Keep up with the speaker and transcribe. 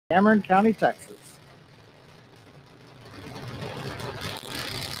Cameron County, Texas.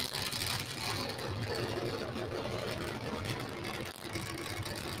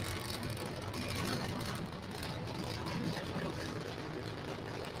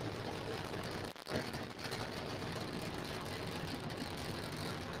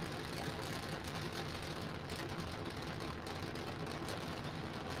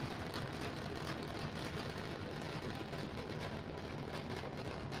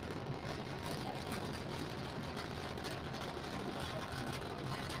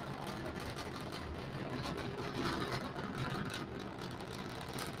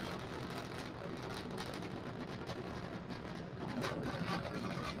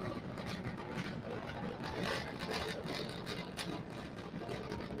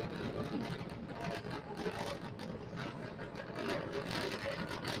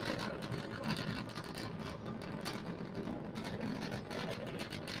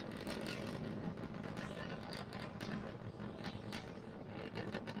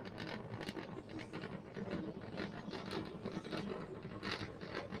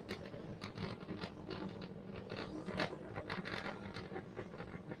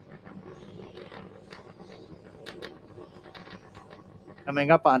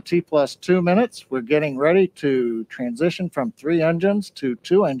 Coming up on T plus 2 minutes, we're getting ready to transition from 3 engines to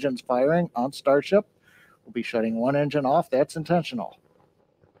 2 engines firing on Starship. We'll be shutting 1 engine off. That's intentional.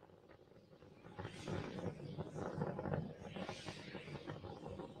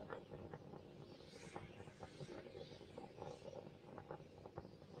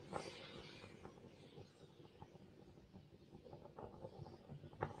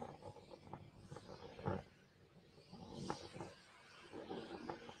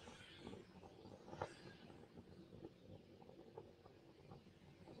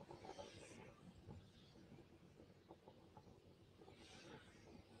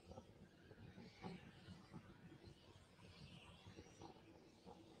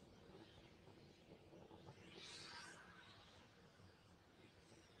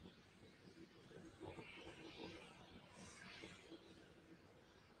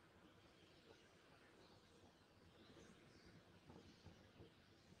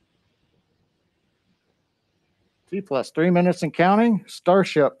 T plus 3 minutes and counting.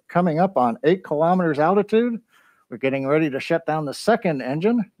 Starship coming up on 8 kilometers altitude. We're getting ready to shut down the 2nd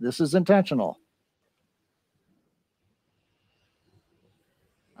engine. This is intentional.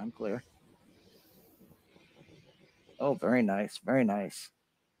 I'm clear. Oh, very nice. Very nice.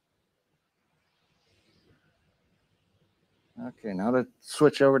 Okay, now to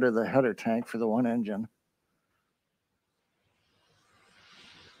switch over to the header tank for the 1 engine.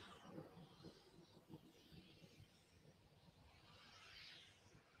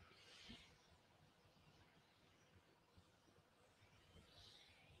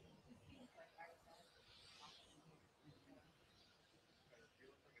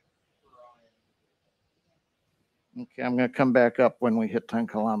 Okay, I'm going to come back up when we hit 10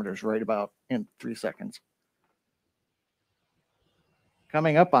 kilometers right about in 3 seconds.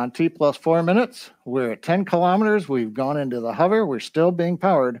 Coming up on T plus 4 minutes, we're at 10 kilometers. We've gone into the hover. We're still being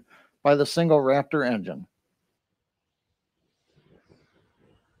powered by the single Raptor engine.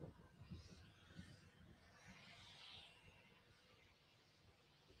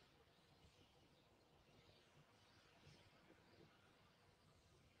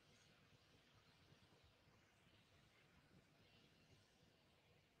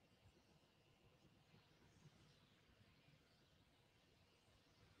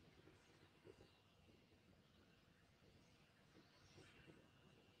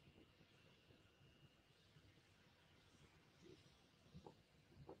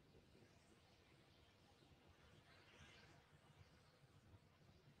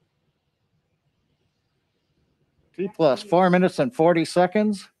 T plus 4 minutes and 40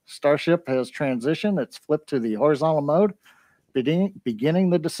 seconds. Starship has transitioned. It's flipped to the horizontal mode, beginning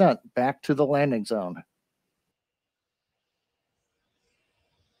the descent back to the landing zone.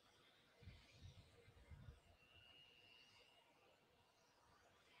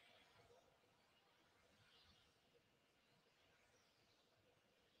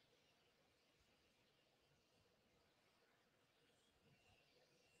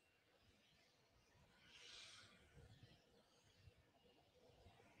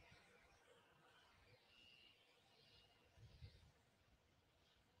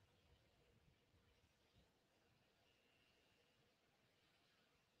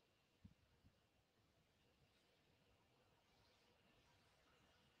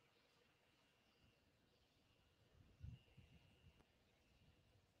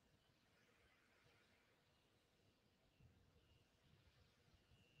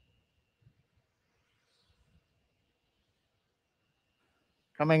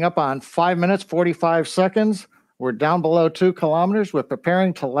 Coming up on 5 minutes, 45 seconds. We're down below 2 kilometers. We're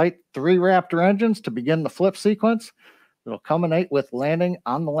preparing to light 3 Raptor engines to begin the flip sequence. It'll culminate with landing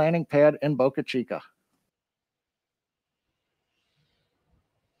on the landing pad in Boca Chica.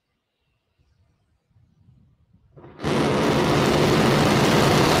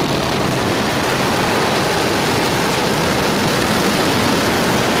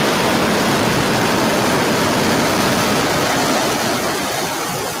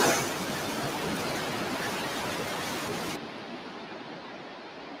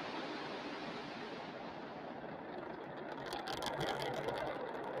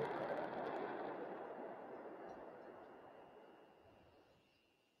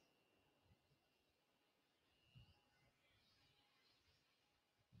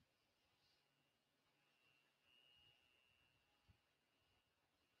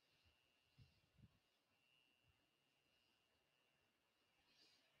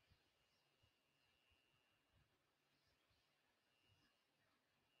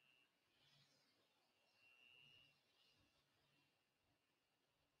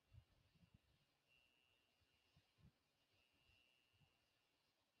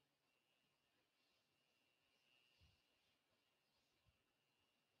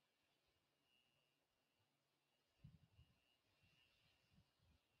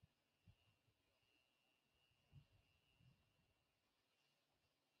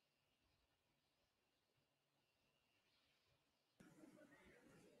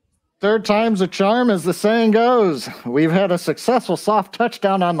 Third time's a charm, as the saying goes. We've had a successful soft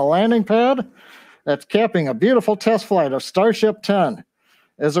touchdown on the landing pad. That's capping a beautiful test flight of Starship 10.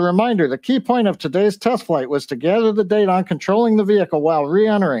 As a reminder, the key point of today's test flight was to gather the data on controlling the vehicle while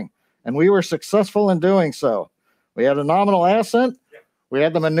re-entering, and we were successful in doing so. We had a nominal ascent. We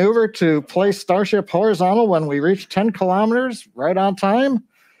had the maneuver to place Starship horizontal when we reached 10 kilometers, right on time.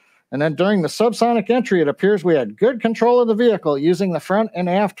 And then during the subsonic entry, it appears we had good control of the vehicle using the front and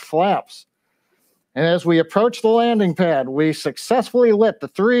aft flaps. And as we approached the landing pad, we successfully lit the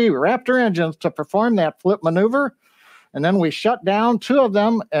 3 Raptor engines to perform that flip maneuver. And then we shut down 2 of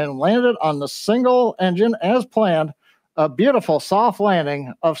them and landed on the single engine as planned, a beautiful soft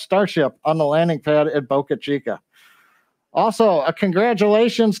landing of Starship on the landing pad at Boca Chica. Also, a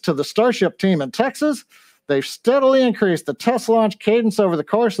congratulations to the Starship team in Texas. They've steadily increased the test launch cadence over the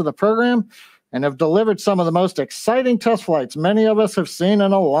course of the program and have delivered some of the most exciting test flights many of us have seen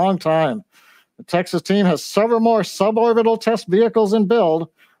in a long time. The Texas team has several more suborbital test vehicles in build,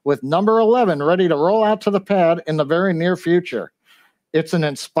 with number 11 ready to roll out to the pad in the very near future. It's an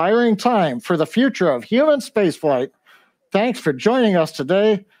inspiring time for the future of human spaceflight. Thanks for joining us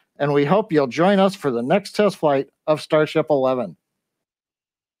today, and we hope you'll join us for the next test flight of Starship 11.